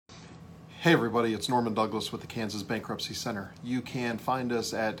Hey everybody, it's Norman Douglas with the Kansas Bankruptcy Center. You can find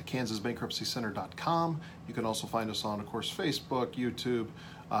us at kansasbankruptcycenter.com. You can also find us on, of course, Facebook, YouTube. You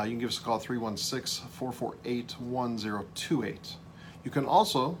can give us a call, 316-448-1028. You can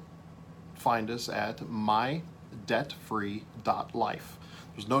also find us at mydebtfree.life.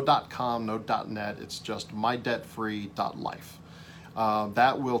 There's no .com, no .net, it's just mydebtfree.life.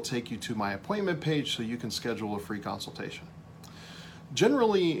 That will take you to my appointment page so you can schedule a free consultation.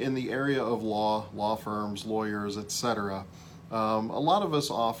 Generally, in the area of law firms, lawyers, etc., a lot of us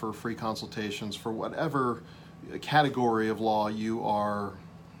offer free consultations for whatever category of law you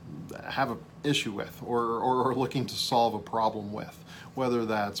have an issue with or are looking to solve a problem with, whether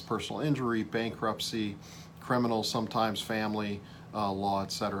that's personal injury, bankruptcy, criminal, sometimes family law,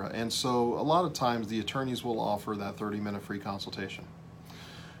 etc. And so a lot of times the attorneys will offer that 30-minute free consultation.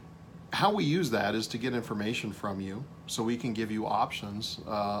 How we use that is to get information from you so we can give you options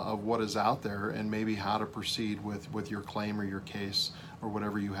of what is out there and maybe how to proceed with your claim or your case or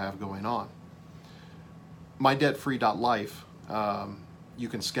whatever you have going on. MyDebtFree.life, you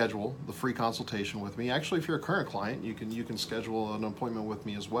can schedule the free consultation with me. Actually, if you're a current client, you can schedule an appointment with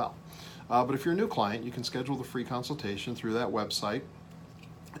me as well. But if you're a new client, you can schedule the free consultation through that website.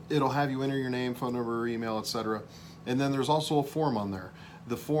 It'll have you enter your name, phone number, email, etc. And then there's also a form on there.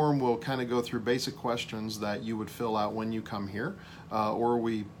 The form will kind of go through basic questions that you would fill out when you come here, or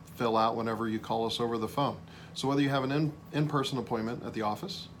we fill out whenever you call us over the phone. So whether you have an in-person appointment at the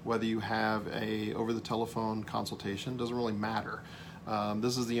office, whether you have a over-the-telephone consultation, doesn't really matter.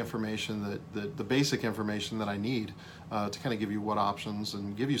 This is the information the basic information that I need to kind of give you what options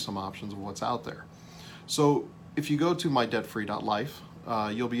and give you some options of what's out there. So if you go to mydebtfree.life,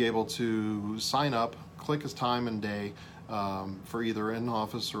 you'll be able to sign up, click a time and day for either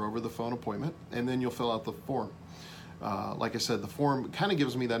in-office or over-the-phone appointment, and then you'll fill out the form. Like I said, the form kind of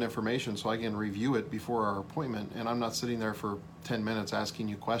gives me that information so I can review it before our appointment, and I'm not sitting there for 10 minutes asking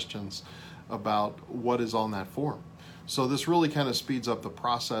you questions about what is on that form. So this really kind of speeds up the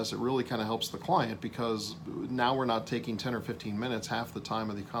process. It really kind of helps the client because now we're not taking 10 or 15 minutes, half the time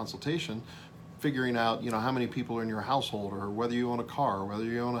of the consultation, figuring out how many people are in your household or whether you own a car, or whether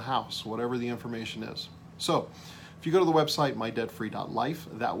you own a house, whatever the information is. So if you go to the website, mydebtfree.life,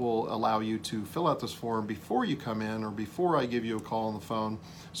 that will allow you to fill out this form before you come in or before I give you a call on the phone,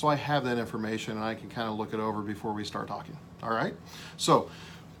 so I have that information and I can kind of look it over before we start talking. All right? So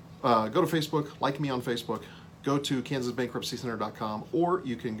go to Facebook, like me on Facebook, go to kansasbankruptcycenter.com, or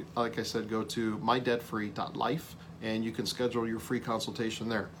you can, like I said, go to mydebtfree.life and you can schedule your free consultation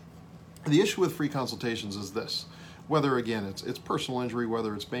there. The issue with free consultations is this: whether, again, it's personal injury,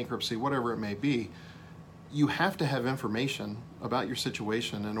 whether it's bankruptcy, whatever it may be, you have to have information about your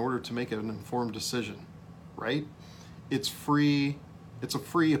situation in order to make an informed decision, right? It's free. It's a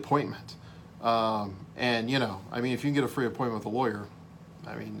free appointment. And, if you can get a free appointment with a lawyer,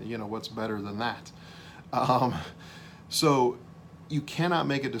 what's better than that? So you cannot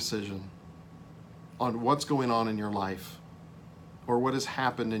make a decision on what's going on in your life or what has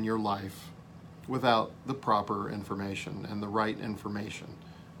happened in your life without the proper information and the right information.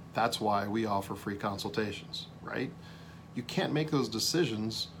 That's why we offer free consultations, right? You can't make those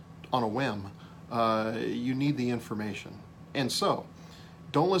decisions on a whim. You need the information. And so,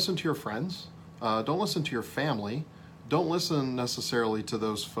 don't listen to your friends. Don't listen to your family. Don't listen necessarily to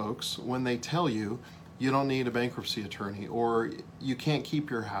those folks when they tell you you don't need a bankruptcy attorney, or you can't keep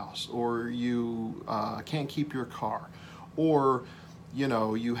your house, or you can't keep your car, or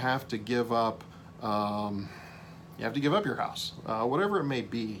you have to give up. You have to give up your house, whatever it may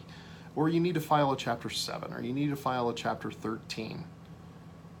be, or you need to file a Chapter 7, or you need to file a Chapter 13,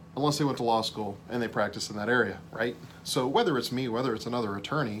 unless they went to law school and they practice in that area, right? So whether it's me, whether it's another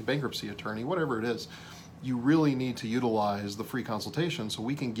attorney, bankruptcy attorney, whatever it is, you really need to utilize the free consultation so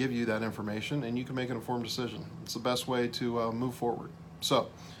we can give you that information and you can make an informed decision. It's the best way to move forward. So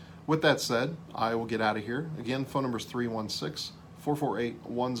with that said, I will get out of here. Again, phone number is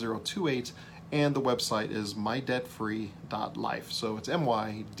 316-448-1028. And the website is mydebtfree.life. So it's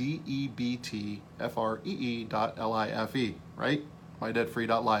mydebtfree.life, right?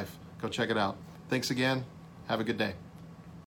 Mydebtfree.life. Go check it out. Thanks again. Have a good day.